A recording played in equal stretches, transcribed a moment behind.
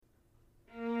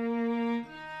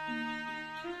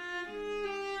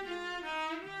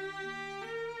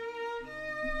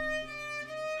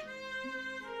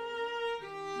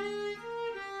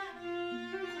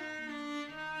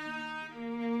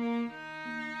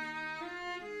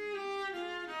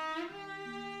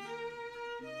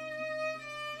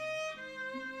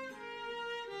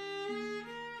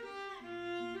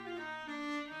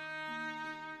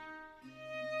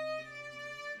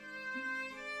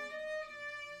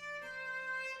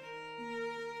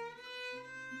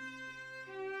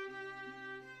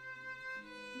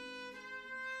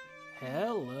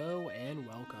Hello and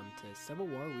welcome to Civil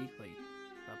War Weekly,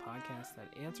 the podcast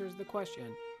that answers the question,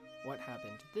 what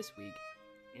happened this week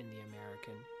in the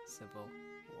American Civil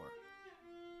War?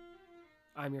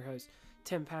 I'm your host,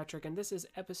 Tim Patrick, and this is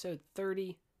episode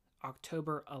 30,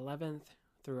 October 11th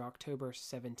through October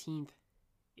 17th,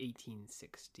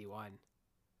 1861.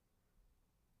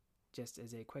 Just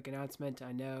as a quick announcement,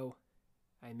 I know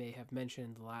I may have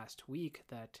mentioned last week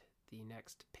that the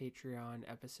next Patreon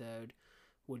episode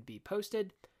would be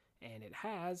posted, and it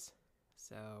has.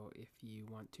 So if you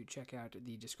want to check out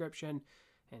the description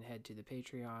and head to the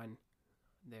Patreon,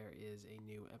 there is a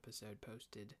new episode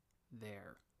posted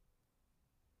there.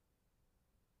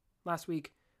 Last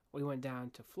week, we went down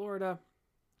to Florida,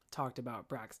 talked about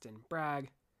Braxton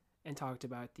Bragg, and talked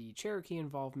about the Cherokee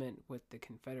involvement with the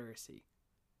Confederacy.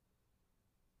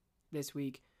 This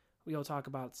week, we will talk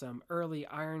about some early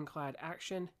ironclad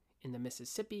action in the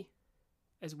Mississippi,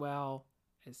 as well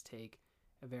as take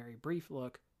a very brief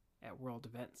look at world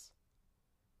events.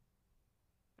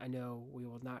 I know we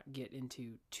will not get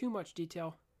into too much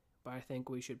detail, but I think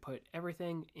we should put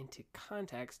everything into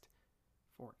context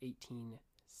for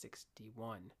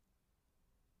 1861.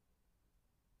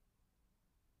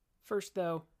 First,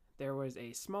 though, there was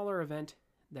a smaller event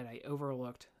that I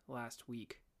overlooked last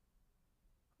week.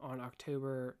 On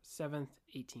October 7th,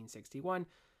 1861,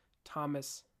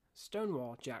 Thomas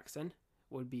Stonewall Jackson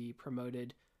would be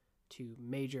promoted to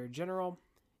Major General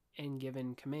and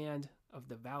given command of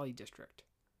the Valley District.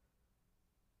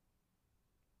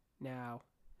 Now,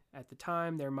 at the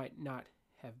time, there might not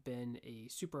have been a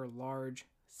super large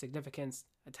significance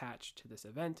attached to this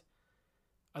event,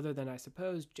 other than I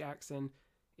suppose Jackson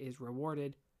is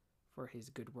rewarded for his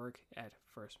good work at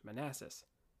First Manassas.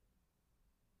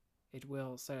 It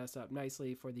will set us up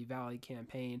nicely for the Valley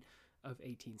Campaign of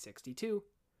 1862,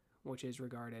 which is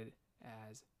regarded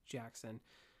as Jackson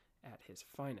at his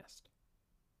finest.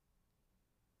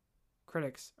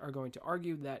 Critics are going to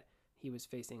argue that he was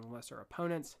facing lesser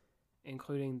opponents,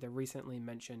 including the recently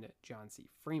mentioned John C.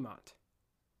 Fremont.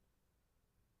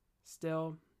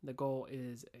 Still, the goal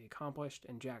is accomplished,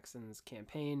 and Jackson's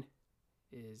campaign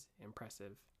is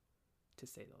impressive, to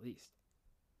say the least.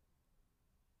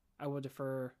 I will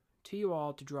defer to you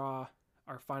all to draw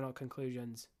our final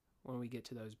conclusions when we get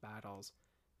to those battles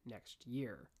next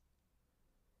year.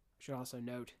 I should also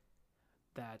note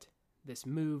that this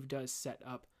move does set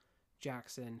up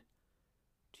Jackson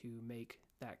to make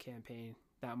that campaign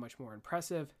that much more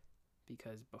impressive,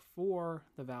 because before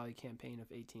the Valley Campaign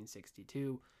of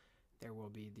 1862, there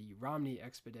will be the Romney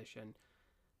Expedition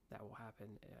that will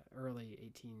happen early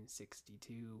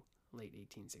 1862, late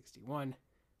 1861,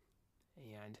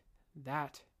 and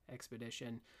that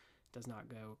expedition does not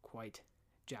go quite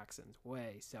Jackson's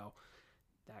way, so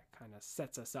that kind of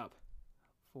sets us up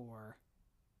for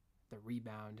the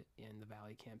rebound in the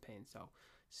Valley Campaign, so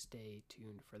stay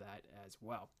tuned for that as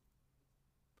well.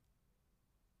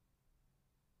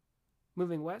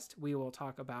 Moving west, we will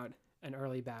talk about an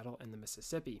early battle in the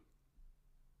Mississippi.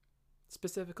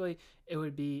 Specifically, it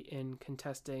would be in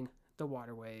contesting the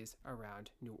waterways around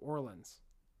New Orleans.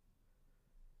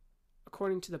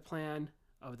 According to the plan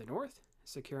of the North,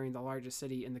 securing the largest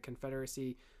city in the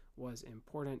Confederacy was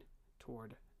important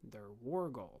toward their war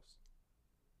goals.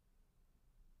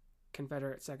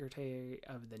 Confederate Secretary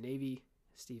of the Navy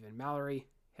Stephen Mallory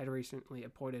had recently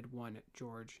appointed one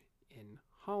George N.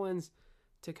 Hollins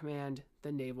to command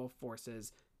the naval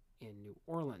forces in New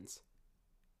Orleans.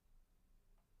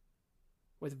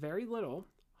 With very little,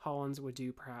 Hollins would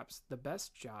do perhaps the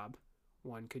best job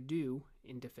one could do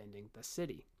in defending the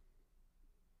city.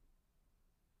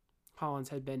 Hollins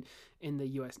had been in the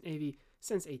U.S. Navy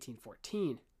since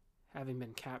 1814, having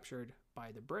been captured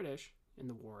by the British in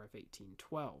the War of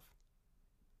 1812.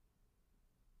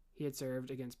 He had served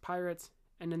against pirates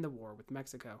and in the war with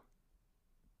Mexico.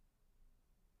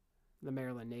 The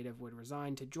Maryland native would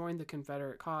resign to join the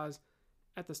Confederate cause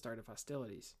at the start of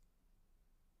hostilities.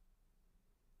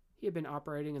 He had been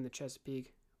operating in the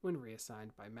Chesapeake when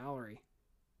reassigned by Mallory.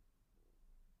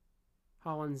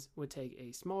 Hollins would take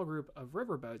a small group of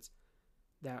riverboats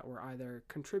that were either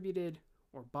contributed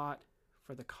or bought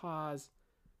for the cause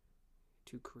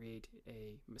to create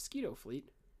a mosquito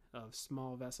fleet of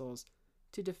small vessels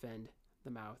to defend the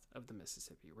mouth of the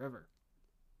Mississippi River.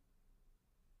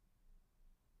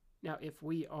 Now, if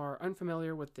we are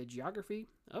unfamiliar with the geography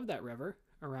of that river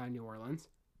around New Orleans,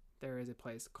 there is a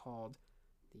place called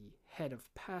the Head of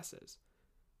Passes,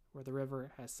 where the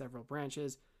river has several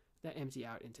branches that empty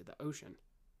out into the ocean.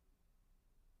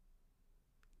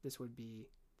 This would be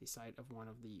the site of one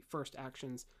of the first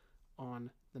actions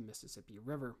on the Mississippi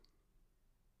River.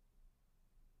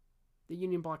 The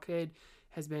Union blockade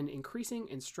has been increasing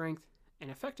in strength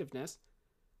and effectiveness,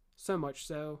 so much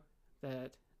so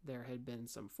that there had been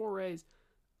some forays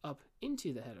up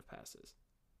into the head of passes.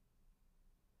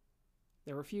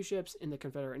 There were few ships in the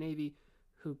Confederate Navy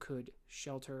who could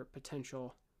shelter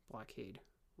potential blockade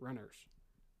runners.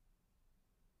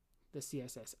 The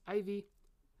CSS Ivy,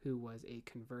 who was a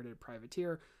converted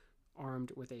privateer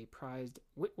armed with a prized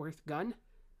Whitworth gun,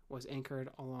 was anchored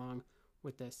along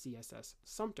with the CSS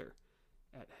Sumter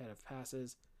at head of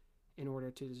passes in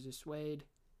order to dissuade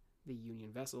the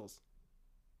Union vessels.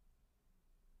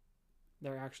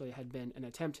 There actually had been an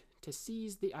attempt to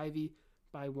seize the Ivy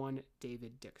by one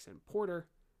David Dixon Porter,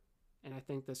 and I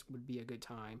think this would be a good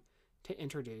time to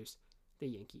introduce the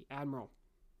Yankee Admiral.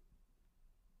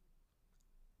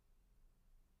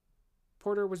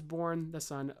 Porter was born the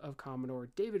son of Commodore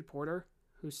David Porter,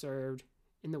 who served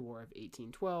in the War of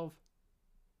 1812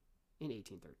 and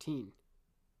 1813.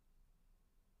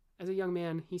 As a young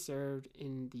man, he served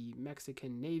in the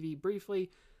Mexican Navy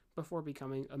briefly before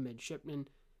becoming a midshipman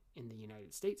in the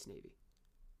United States Navy.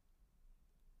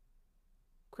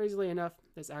 Crazily enough,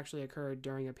 this actually occurred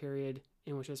during a period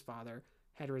in which his father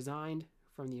had resigned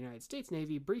from the United States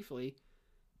Navy briefly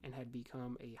and had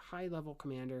become a high-level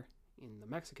commander in the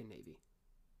Mexican Navy.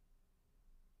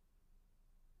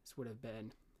 This would have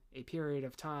been a period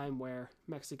of time where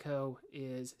Mexico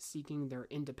is seeking their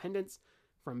independence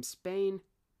from Spain,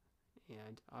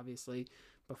 and obviously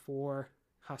before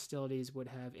hostilities would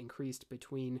have increased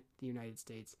between the United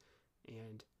States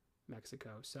and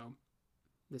Mexico. So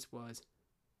this was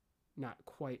not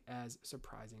quite as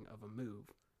surprising of a move.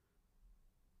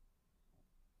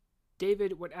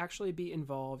 David would actually be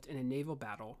involved in a naval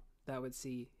battle that would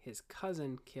see his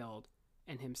cousin killed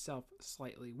and himself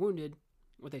slightly wounded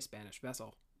with a Spanish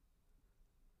vessel.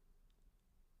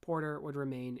 Porter would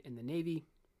remain in the Navy,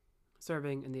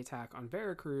 serving in the attack on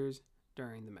Veracruz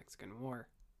during the Mexican War.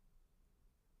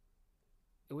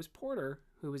 It was Porter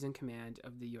who was in command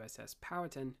of the USS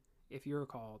Powhatan, if you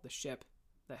recall, the ship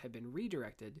that had been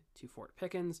redirected to Fort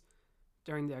Pickens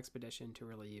during the expedition to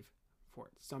relieve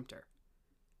Fort Sumter.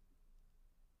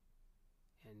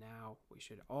 And now we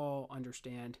should all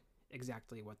understand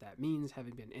exactly what that means,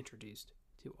 having been introduced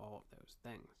to all of those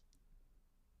things.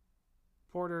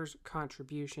 Porter's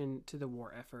contribution to the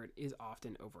war effort is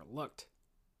often overlooked.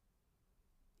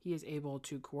 He is able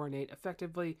to coordinate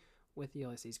effectively with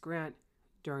Ulysses Grant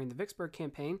during the Vicksburg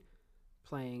campaign,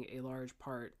 playing a large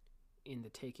part in the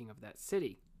taking of that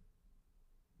city.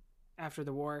 After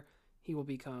the war, he will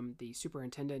become the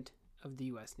superintendent of the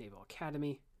U.S. Naval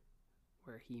Academy,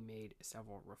 where he made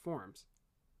several reforms.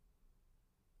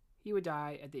 He would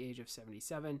die at the age of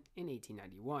 77 in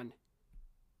 1891.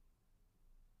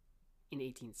 In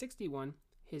 1861,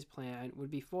 his plan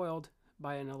would be foiled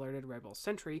by an alerted rebel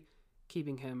sentry,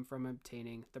 keeping him from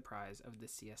obtaining the prize of the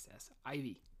CSS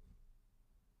Ivy.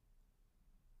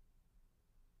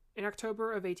 In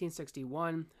October of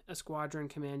 1861, a squadron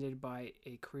commanded by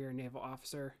a career naval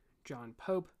officer, John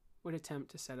Pope, would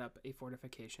attempt to set up a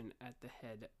fortification at the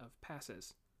head of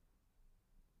passes.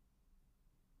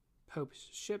 Pope's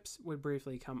ships would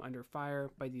briefly come under fire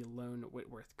by the lone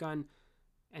Whitworth gun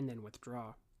and then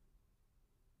withdraw.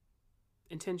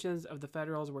 Intentions of the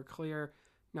Federals were clear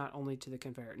not only to the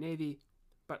Confederate Navy,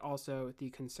 but also the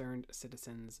concerned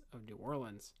citizens of New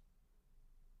Orleans.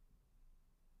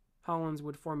 Hollins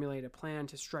would formulate a plan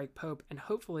to strike Pope and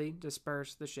hopefully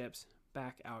disperse the ships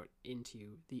back out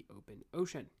into the open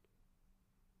ocean.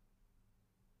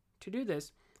 To do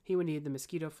this, he would need the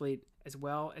Mosquito fleet as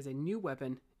well as a new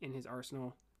weapon in his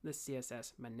arsenal, the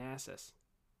CSS Manassas.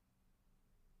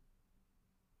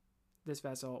 This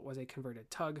vessel was a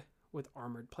converted tug with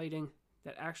armored plating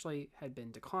that actually had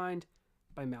been declined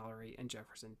by Mallory and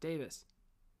Jefferson Davis.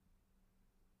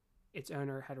 Its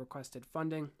owner had requested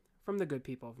funding from the good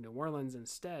people of New Orleans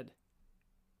instead.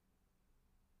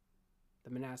 The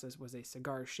Manassas was a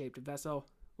cigar-shaped vessel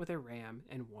with a ram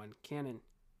and one cannon.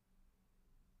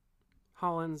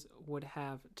 Hollins would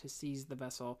have to seize the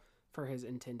vessel for his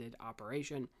intended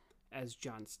operation, as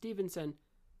John Stevenson,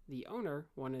 the owner,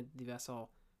 wanted the vessel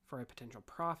for a potential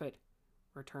profit,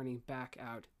 returning back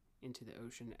out into the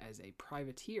ocean as a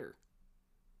privateer.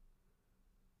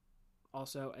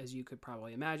 Also, as you could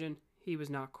probably imagine, he was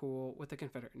not cool with the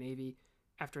Confederate Navy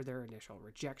after their initial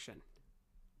rejection.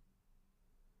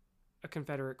 A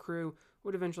Confederate crew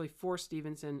would eventually force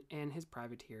Stevenson and his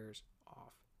privateers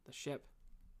off the ship.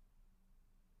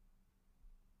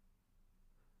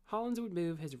 Hollins would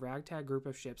move his ragtag group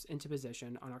of ships into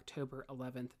position on October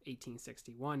 11,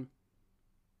 1861.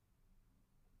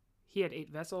 He had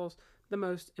 8 vessels, the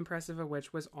most impressive of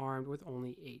which was armed with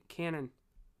only 8 cannon.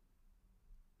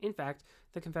 In fact,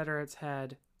 the Confederates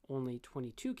had only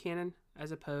 22 cannon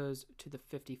as opposed to the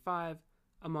 55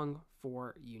 among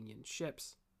 4 Union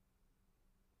ships.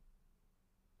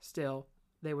 Still,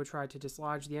 they would try to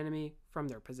dislodge the enemy from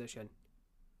their position.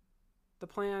 The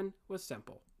plan was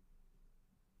simple.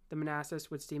 The Manassas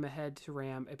would steam ahead to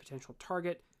ram a potential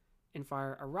target and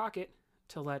fire a rocket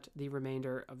to let the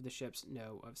remainder of the ships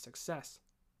know of success.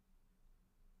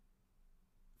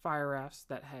 Fire rafts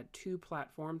that had 2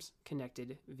 platforms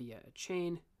connected via a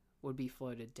chain would be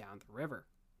floated down the river.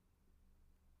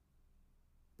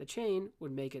 The chain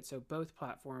would make it so both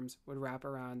platforms would wrap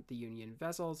around the Union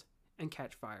vessels and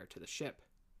catch fire to the ship.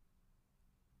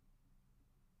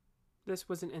 This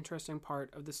was an interesting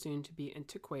part of the soon-to-be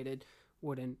antiquated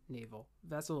wooden naval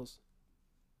vessels.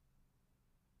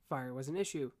 Fire was an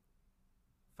issue,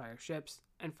 fire ships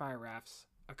and fire rafts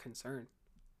a concern.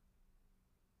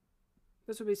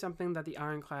 This would be something that the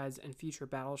ironclads and future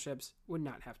battleships would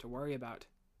not have to worry about.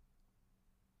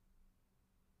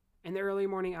 In the early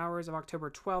morning hours of October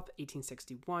 12,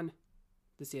 1861,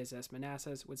 the CSS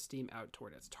Manassas would steam out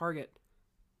toward its target.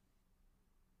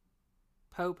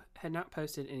 Pope had not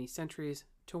posted any sentries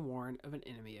to warn of an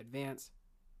enemy advance.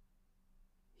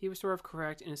 He was sort of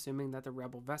correct in assuming that the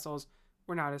rebel vessels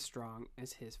were not as strong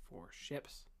as his 4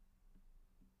 ships.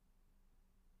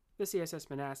 The CSS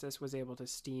Manassas was able to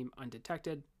steam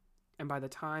undetected, and by the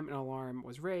time an alarm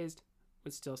was raised,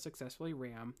 would still successfully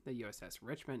ram the USS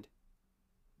Richmond.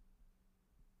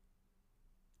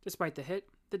 Despite the hit,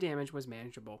 the damage was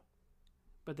manageable,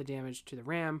 but the damage to the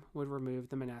ram would remove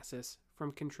the Manassas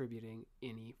from contributing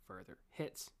any further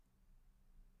hits.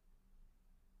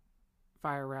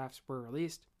 Fire rafts were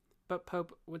released, but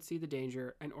Pope would see the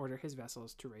danger and order his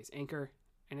vessels to raise anchor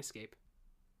and escape.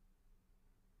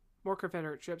 More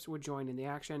Confederate ships would join in the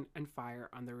action and fire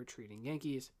on the retreating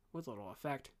Yankees with little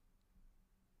effect.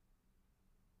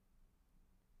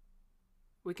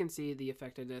 We can see the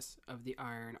effectiveness of the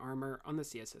iron armor on the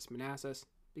CSS Manassas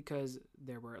because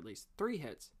there were at least 3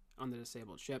 hits on the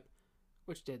disabled ship,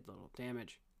 which did little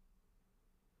damage.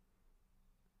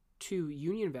 2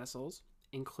 Union vessels,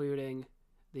 including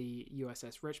the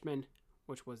USS Richmond,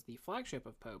 which was the flagship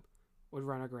of Pope, would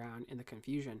run aground in the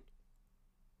confusion.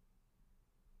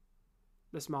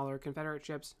 The smaller Confederate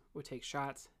ships would take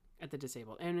shots at the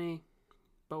disabled enemy,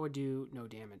 but would do no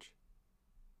damage.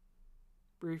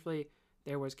 Briefly,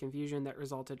 there was confusion that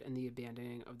resulted in the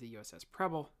abandoning of the USS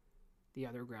Preble, the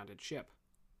other grounded ship.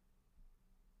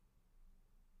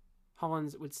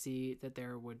 Hollins would see that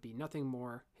there would be nothing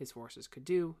more his forces could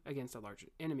do against a larger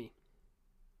enemy.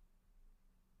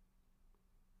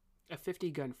 A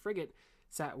 50-gun frigate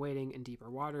sat waiting in deeper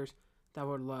waters that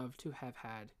would love to have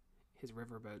had his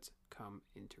riverboats come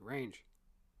into range.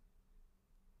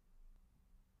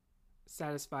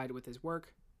 Satisfied with his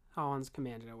work, Hollins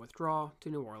commanded a withdrawal to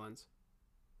New Orleans.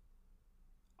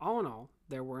 All in all,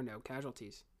 there were no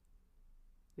casualties.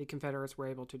 The Confederates were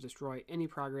able to destroy any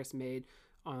progress made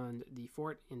on the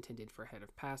fort intended for head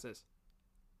of passes.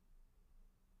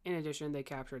 In addition, they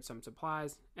captured some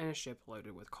supplies and a ship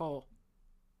loaded with coal.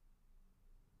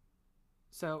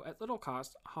 So, at little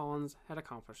cost, Hollins had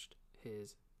accomplished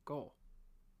his goal.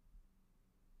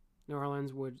 New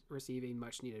Orleans would receive a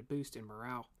much-needed boost in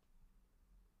morale.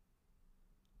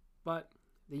 But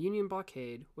the Union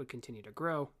blockade would continue to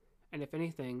grow, and if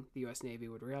anything, the U.S. Navy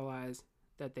would realize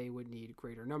that they would need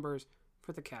greater numbers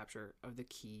for the capture of the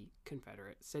key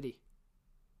Confederate city.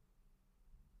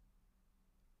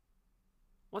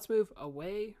 Let's move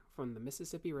away from the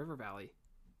Mississippi River Valley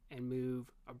and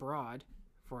move abroad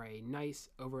for a nice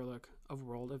overlook of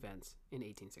world events in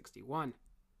 1861.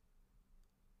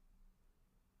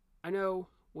 I know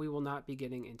we will not be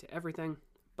getting into everything,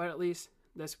 but at least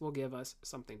this will give us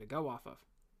something to go off of.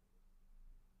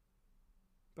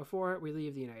 Before we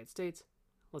leave the United States,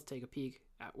 let's take a peek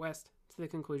at West to the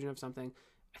conclusion of something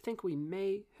I think we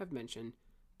may have mentioned,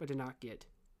 but did not get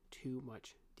too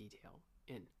much detail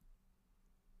in.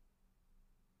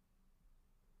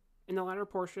 In the latter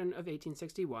portion of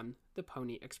 1861, the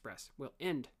Pony Express will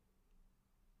end.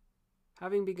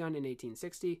 Having begun in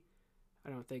 1860, I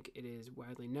don't think it is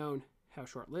widely known how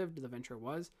short-lived the venture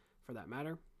was, for that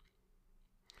matter.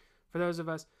 For those of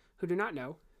us who do not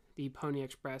know, the Pony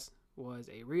Express was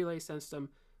a relay system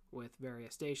with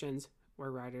various stations where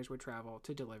riders would travel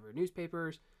to deliver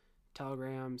newspapers,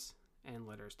 telegrams, and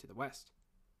letters to the West.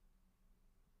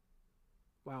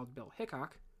 Wild Bill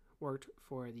Hickok worked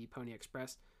for the Pony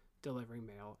Express, delivering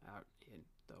mail out in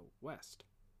the West.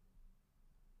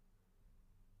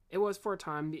 It was for a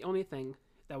time the only thing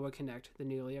that would connect the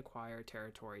newly acquired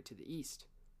territory to the east.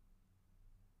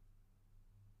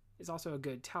 It's also a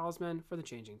good talisman for the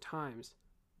changing times.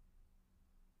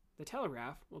 the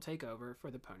telegraph will take over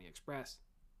for the Pony Express.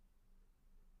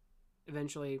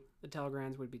 Eventually, the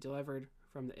telegrams would be delivered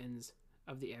from the ends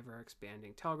of the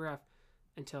ever-expanding telegraph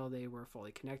until they were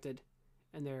fully connected,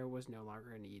 and there was no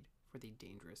longer a need for the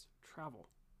dangerous travel.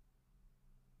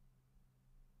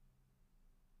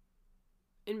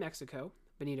 In Mexico,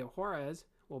 Benito Juarez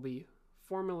will be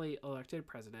formally elected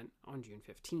president on June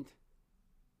 15th.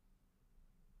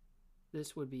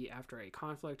 This would be after a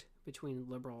conflict between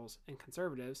liberals and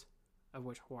conservatives, of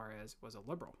which Juarez was a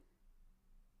liberal.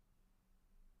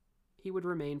 He would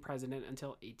remain president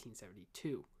until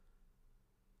 1872.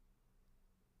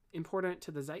 Important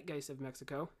to the zeitgeist of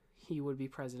Mexico, he would be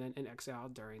president in exile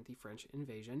during the French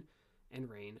invasion and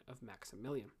reign of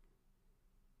Maximilian.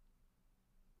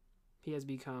 He has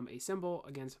become a symbol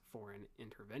against foreign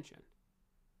intervention.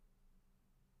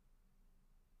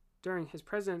 During his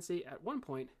presidency, at one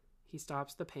point, he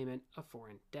stops the payment of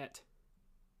foreign debt.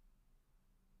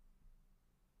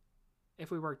 If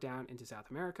we work down into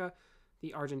South America,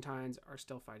 the Argentines are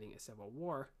still fighting a civil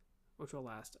war, which will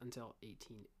last until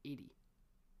 1880.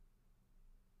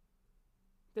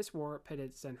 This war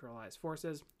pitted centralized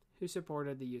forces who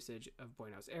supported the usage of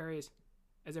Buenos Aires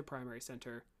as a primary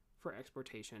center for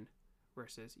exportation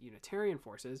versus Unitarian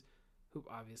forces who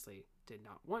obviously did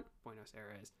not want Buenos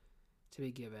Aires to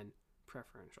be given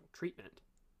preferential treatment.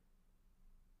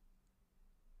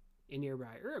 In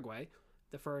nearby Uruguay,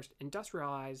 the first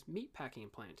industrialized meat packing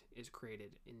plant is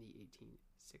created in the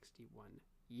 1861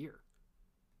 year.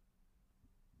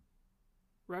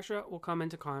 Russia will come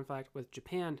into conflict with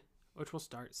Japan, which will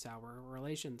start sour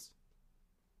relations.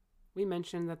 We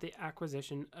mentioned that the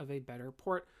acquisition of a better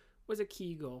port was a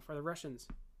key goal for the Russians,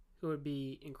 who would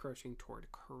be encroaching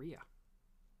toward Korea.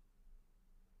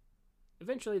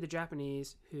 Eventually, the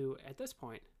Japanese, who at this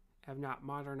point have not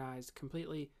modernized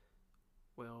completely,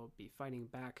 will be fighting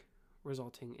back,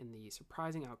 resulting in the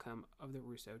surprising outcome of the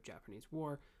Russo-Japanese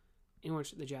War, in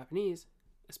which the Japanese,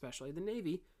 especially the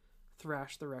Navy,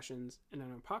 thrashed the Russians in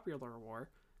an unpopular war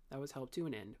that was helped to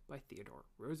an end by Theodore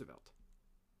Roosevelt.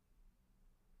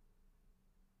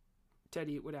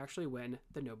 Teddy would actually win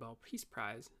the Nobel Peace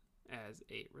Prize as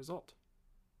a result.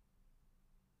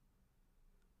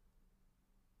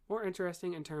 More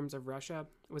interesting in terms of Russia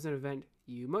was an event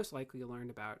you most likely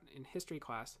learned about in history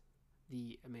class,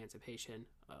 the emancipation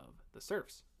of the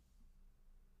serfs.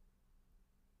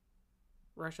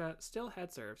 Russia still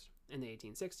had serfs in the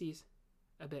 1860s,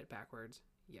 a bit backwards,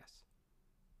 yes.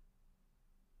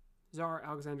 Tsar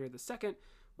Alexander II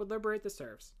would liberate the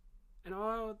serfs, and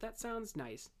although that sounds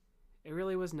nice, it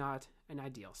really was not an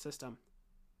ideal system.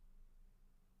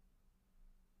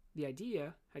 The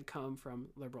idea had come from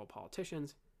liberal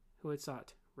politicians who had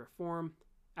sought reform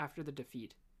after the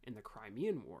defeat in the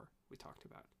Crimean War we talked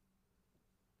about.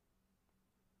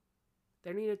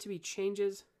 There needed to be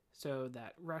changes so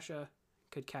that Russia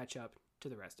could catch up to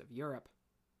the rest of Europe.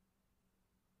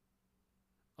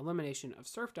 Elimination of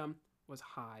serfdom was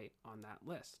high on that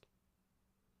list.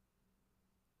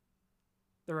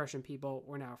 The Russian people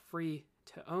were now free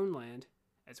to own land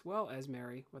as well as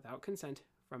marry without consent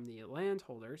from the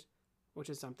landholders, which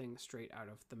is something straight out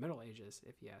of the Middle Ages,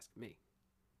 if you ask me.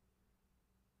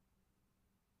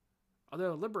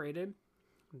 Although liberated,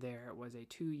 there was a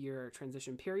 2-year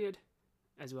transition period,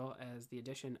 as well as the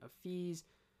addition of fees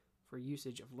for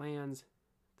usage of lands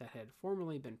that had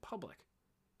formerly been public,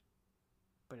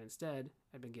 but instead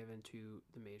had been given to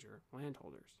the major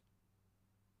landholders.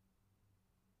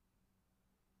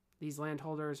 These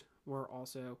landholders were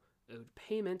also owed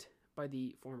payment by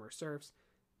the former serfs,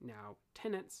 now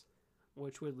tenants,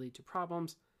 which would lead to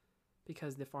problems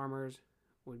because the farmers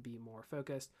would be more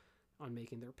focused on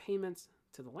making their payments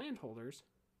to the landholders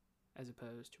as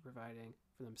opposed to providing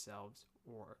for themselves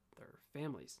or their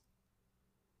families.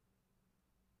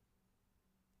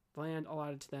 The land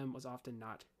allotted to them was often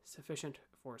not sufficient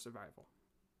for survival.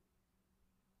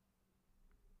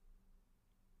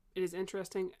 It is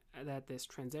interesting that this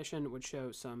transition would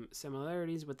show some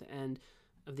similarities with the end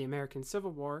of the American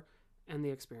Civil War and the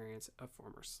experience of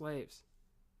former slaves.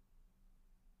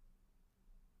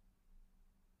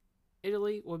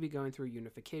 Italy would be going through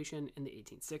unification in the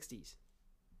 1860s.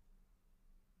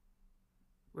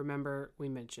 Remember, we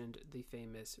mentioned the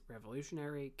famous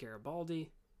revolutionary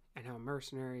Garibaldi and how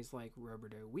mercenaries like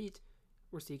Roberto Wheat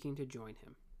were seeking to join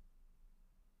him.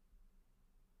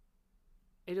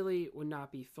 Italy would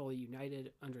not be fully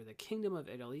united under the Kingdom of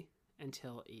Italy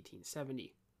until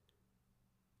 1870.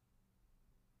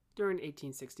 During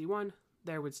 1861,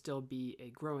 there would still be a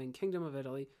growing Kingdom of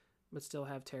Italy, but still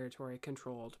have territory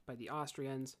controlled by the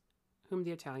Austrians, whom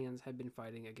the Italians had been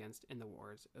fighting against in the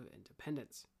Wars of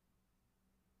Independence.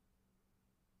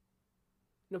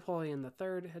 Napoleon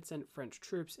III had sent French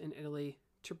troops in Italy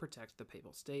to protect the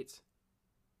Papal States.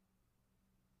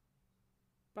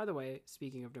 By the way,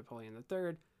 speaking of Napoleon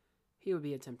III, he would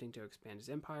be attempting to expand his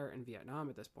empire in Vietnam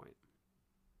at this point.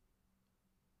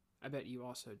 I bet you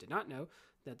also did not know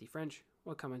that the French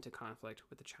would come into conflict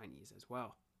with the Chinese as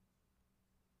well.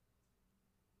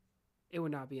 It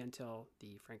would not be until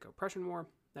the Franco-Prussian War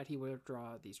that he would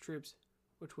withdraw these troops,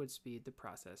 which would speed the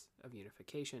process of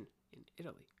unification in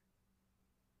Italy.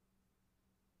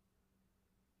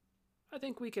 I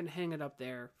think we can hang it up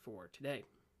there for today.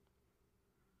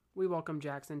 We welcomed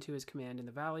Jackson to his command in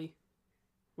the valley.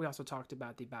 We also talked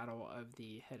about the Battle of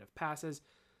the Head of Passes,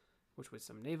 which was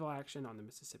some naval action on the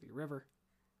Mississippi River.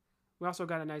 We also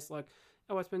got a nice look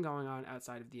at what's been going on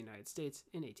outside of the United States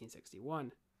in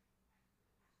 1861.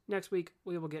 Next week,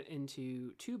 we will get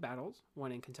into two battles,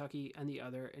 one in Kentucky and the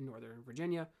other in Northern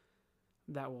Virginia,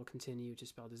 that will continue to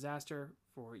spell disaster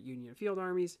for Union field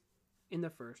armies in the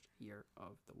first year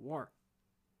of the war.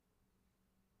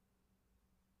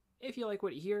 If you like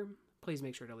what you hear, please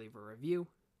make sure to leave a review.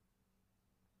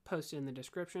 Posted in the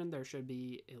description, there should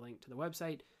be a link to the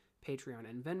website, Patreon,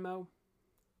 and Venmo.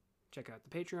 Check out the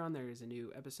Patreon. There is a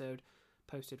new episode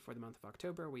posted for the month of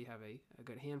October. We have a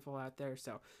good handful out there,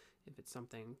 so if it's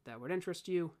something that would interest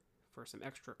you for some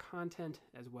extra content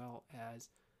as well as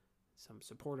some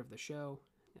support of the show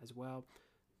as well,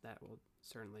 that will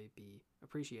certainly be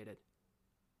appreciated.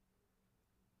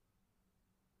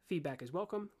 Feedback is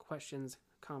welcome. Questions,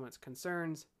 comments,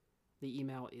 concerns. The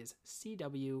email is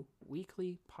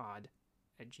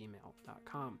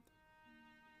cwweeklypod@gmail.com.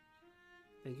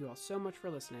 Thank you all so much for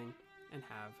listening, and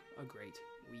have a great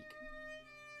week.